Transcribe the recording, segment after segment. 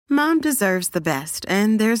Mom deserves the best,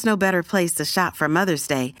 and there's no better place to shop for Mother's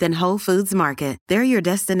Day than Whole Foods Market. They're your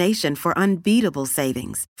destination for unbeatable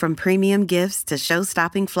savings, from premium gifts to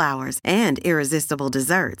show-stopping flowers and irresistible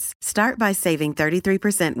desserts. Start by saving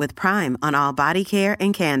 33% with Prime on all body care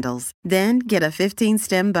and candles. Then get a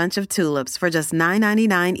 15-stem bunch of tulips for just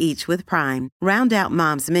 $9.99 each with Prime. Round out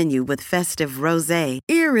Mom's menu with festive rosé,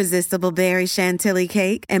 irresistible berry chantilly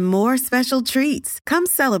cake, and more special treats. Come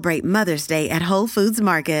celebrate Mother's Day at Whole Foods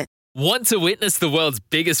Market. Want to witness the world's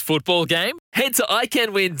biggest football game? Head to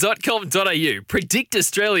iCanWin.com.au, predict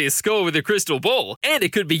Australia's score with a crystal ball, and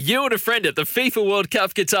it could be you and a friend at the FIFA World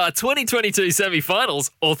Cup Qatar 2022 semi-finals,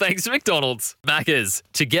 all thanks to McDonald's. Maccas,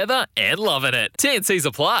 together and loving it. TNCs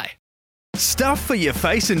apply. Stuff for your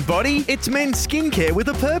face and body? It's men's skincare with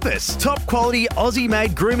a purpose. Top quality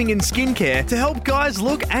Aussie-made grooming and skincare to help guys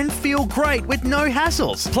look and feel great with no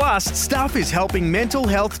hassles. Plus, Stuff is helping mental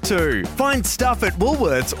health too. Find Stuff at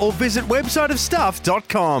Woolworths or visit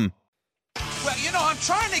websiteofstuff.com. Well, I'm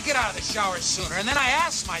trying to get out of the shower sooner, and then I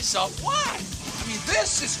ask myself, why? I mean,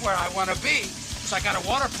 this is where I want to be. So I got a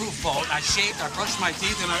waterproof boat, I shaved, I brushed my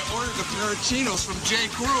teeth, and I ordered a pair of chinos from J.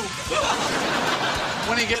 Crew.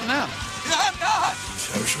 When are you getting them? I'm not!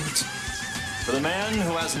 Shower shorts. For the man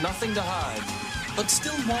who has nothing to hide, but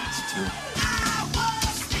still wants to.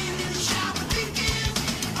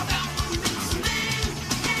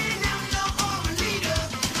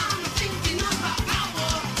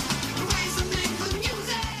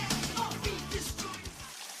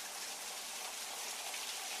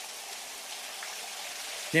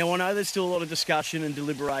 Now, I know there's still a lot of discussion and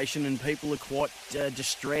deliberation, and people are quite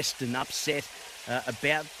distressed and upset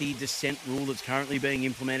about the dissent rule that's currently being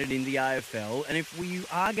implemented in the AFL. And if we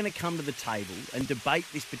are going to come to the table and debate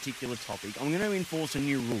this particular topic, I'm going to enforce a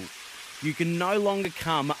new rule. You can no longer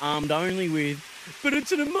come armed only with, but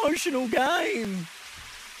it's an emotional game.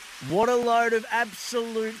 What a load of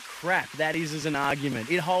absolute crap that is as an argument.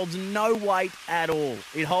 It holds no weight at all.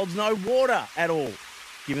 It holds no water at all,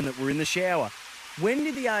 given that we're in the shower. When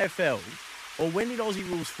did the AFL, or when did Aussie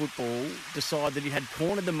Rules Football decide that it had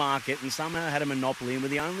cornered the market and somehow had a monopoly and were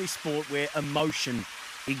the only sport where emotion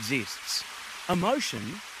exists? Emotion,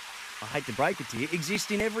 I hate to break it to you,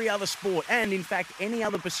 exists in every other sport and, in fact, any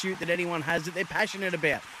other pursuit that anyone has that they're passionate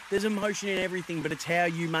about. There's emotion in everything, but it's how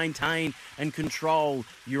you maintain and control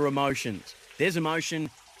your emotions. There's emotion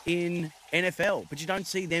in NFL, but you don't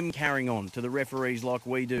see them carrying on to the referees like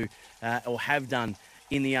we do or have done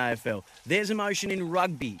in the AFL. There's emotion in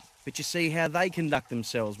rugby, but you see how they conduct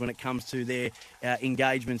themselves when it comes to their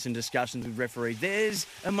engagements and discussions with referees. There's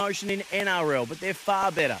emotion in NRL, but they're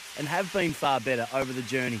far better and have been far better over the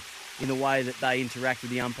journey in the way that they interact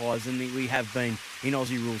with the umpires than we have been in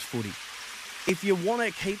Aussie Rules footy. If you want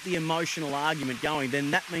to keep the emotional argument going,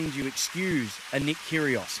 then that means you excuse a Nick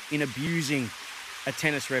Kyrgios in abusing a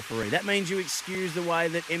tennis referee. That means you excuse the way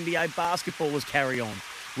that NBA basketballers carry on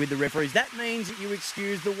with the referees. That means that you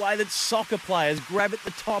excuse the way that soccer players grab at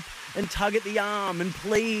the top and tug at the arm and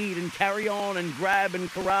plead and carry on and grab and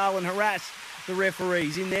corral and harass the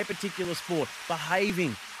referees in their particular sport,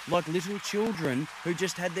 behaving like little children who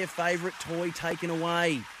just had their favourite toy taken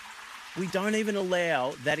away. We don't even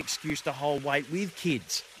allow that excuse to hold weight with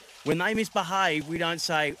kids. When they misbehave, we don't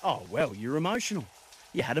say, oh, well, you're emotional.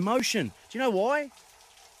 You had emotion. Do you know why?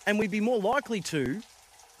 And we'd be more likely to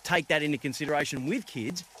take that into consideration with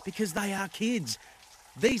kids because they are kids.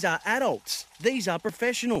 These are adults. These are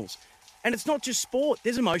professionals. And it's not just sport.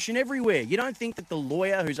 There's emotion everywhere. You don't think that the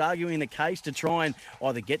lawyer who's arguing the case to try and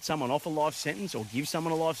either get someone off a life sentence or give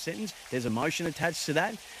someone a life sentence, there's emotion attached to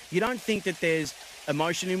that? You don't think that there's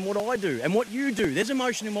emotion in what I do and what you do. There's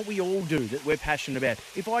emotion in what we all do that we're passionate about.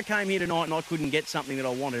 If I came here tonight and I couldn't get something that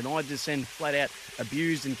I wanted and I just then flat out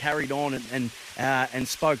abused and carried on and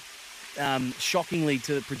spoke shockingly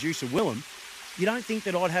to producer Willem, you don't think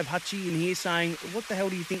that I'd have Hutchie in here saying, what the hell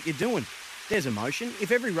do you think you're doing? There's emotion.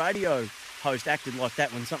 If every radio host acted like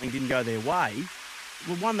that when something didn't go their way,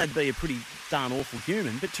 well, one, they'd be a pretty darn awful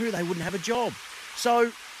human, but two, they wouldn't have a job.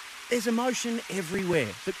 So there's emotion everywhere,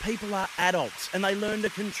 but people are adults and they learn to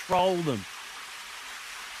control them.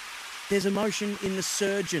 There's emotion in the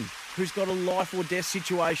surgeon who's got a life or death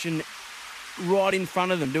situation right in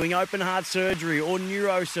front of them, doing open heart surgery or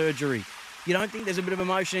neurosurgery. You don't think there's a bit of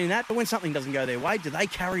emotion in that? But when something doesn't go their way, do they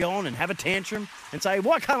carry on and have a tantrum and say,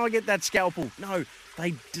 why can't I get that scalpel? No,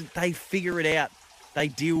 they figure it out. They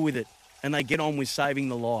deal with it and they get on with saving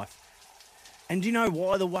the life. And do you know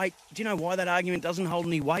why that argument doesn't hold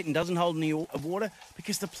any weight and doesn't hold any water?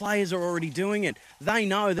 Because the players are already doing it. They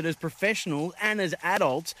know that as professionals and as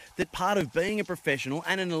adults, that part of being a professional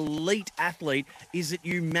and an elite athlete is that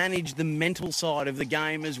you manage the mental side of the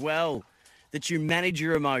game as well. That you manage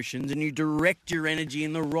your emotions and you direct your energy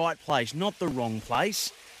in the right place, not the wrong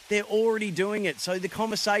place. They're already doing it. So the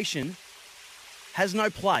conversation has no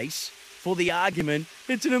place for the argument,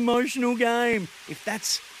 it's an emotional game. If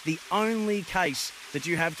that's the only case that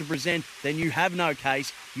you have to present, then you have no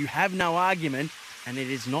case, you have no argument, and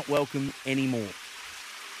it is not welcome anymore.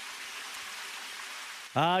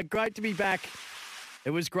 Great to be back.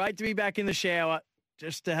 It was great to be back in the shower.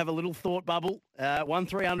 Just to have a little thought bubble,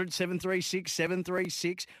 1300 736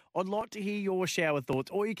 736. I'd like to hear your shower thoughts,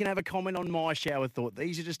 or you can have a comment on my shower thought.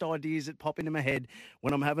 These are just ideas that pop into my head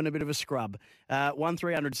when I'm having a bit of a scrub.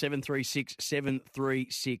 1300 736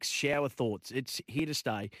 736. Shower thoughts. It's here to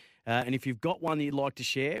stay. And if you've got one that you'd like to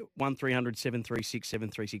share, 1300 736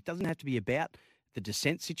 736. Doesn't have to be about the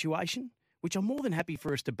dissent situation, which I'm more than happy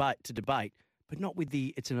for us to debate, but not with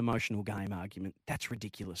the it's an emotional game argument. That's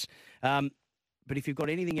ridiculous. But if you've got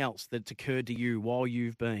anything else that's occurred to you while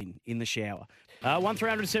you've been in the shower,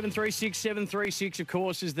 1300 736 736, of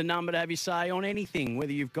course, is the number to have you say on anything,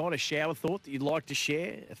 whether you've got a shower thought that you'd like to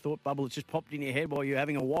share, a thought bubble that's just popped in your head while you're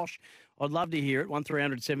having a wash. I'd love to hear it.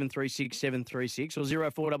 1300 736 736 or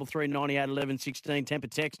 0433 98 11 16. Temper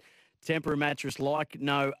text, Temper mattress like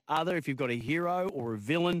no other. If you've got a hero or a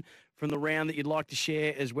villain from the round that you'd like to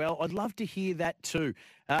share as well, I'd love to hear that too.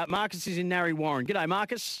 Marcus is in Narre Warren. G'day,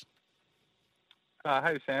 Marcus.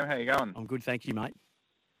 Hey, Sam. How you going? I'm good, thank you, mate.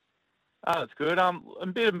 Oh, that's good. I'm a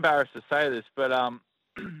bit embarrassed to say this, but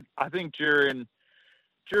I think during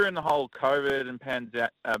the whole COVID and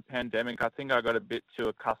pandemic, I think I got a bit too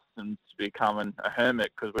accustomed to becoming a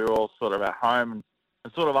hermit because we were all sort of at home.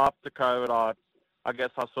 And sort of after COVID, I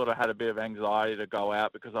guess I sort of had a bit of anxiety to go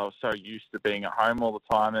out because I was so used to being at home all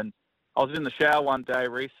the time. And I was in the shower one day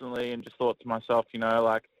recently and just thought to myself,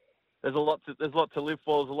 like, there's a lot to live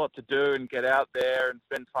for, there's a lot to do and get out there and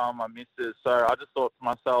spend time with my missus. So I just thought to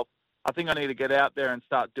myself, I think I need to get out there and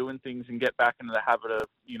start doing things and get back into the habit of,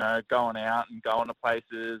 going out and going to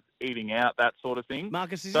places, eating out, that sort of thing.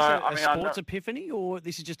 Marcus, is this a sports epiphany or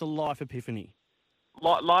this is just a life epiphany?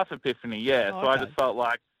 Life epiphany, yeah. Oh, so okay.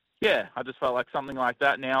 I just felt like something like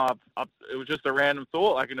that. Now it was just a random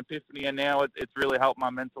thought, like an epiphany, and now it's really helped my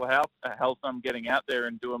mental health. I'm getting out there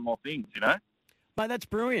and doing more things, Mate, that's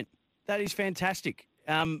brilliant. That is fantastic.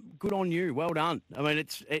 Good on you. Well done. I mean,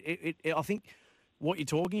 I think what you're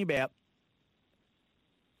talking about.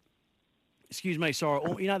 Excuse me, sorry.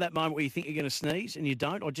 You know that moment where you think you're going to sneeze and you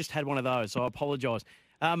don't? I just had one of those, so I apologise.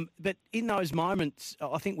 But in those moments,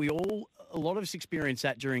 I think a lot of us experienced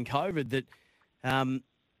that during COVID. That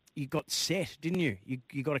you got set, didn't you?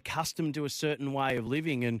 You got accustomed to a certain way of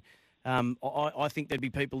living, and I think there'd be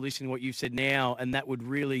people listening to what you've said now, and that would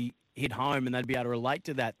really hit home, and they'd be able to relate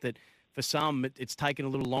to that. That for some, it's taken a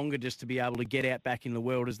little longer just to be able to get out back in the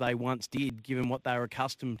world as they once did, given what they were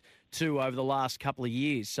accustomed to over the last couple of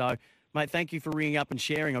years. So, mate, thank you for ringing up and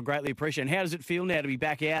sharing. I greatly appreciate it. And how does it feel now to be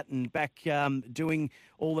back out and back doing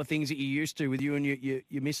all the things that you used to with you and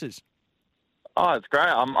your missus? Oh, it's great.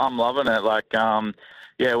 I'm loving it. Like,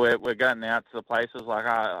 we're going out to the places. Like,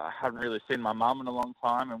 I haven't really seen my mum in a long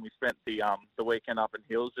time, and we spent the weekend up in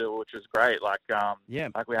Hillsville, which was great. Like,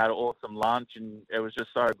 like we had an awesome lunch, and it was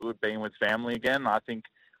just so good being with family again. I think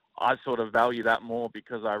I sort of value that more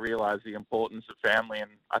because I realise the importance of family,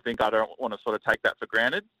 and I think I don't want to sort of take that for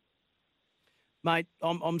granted. Mate,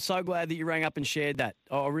 I'm so glad that you rang up and shared that.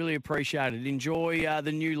 I really appreciate it. Enjoy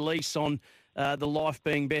the new lease on the life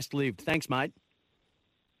being best lived. Thanks, mate.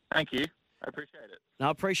 Thank you. I appreciate it. No,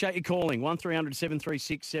 I appreciate you calling. 1300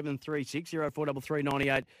 736 736 0433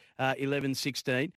 98 11 16.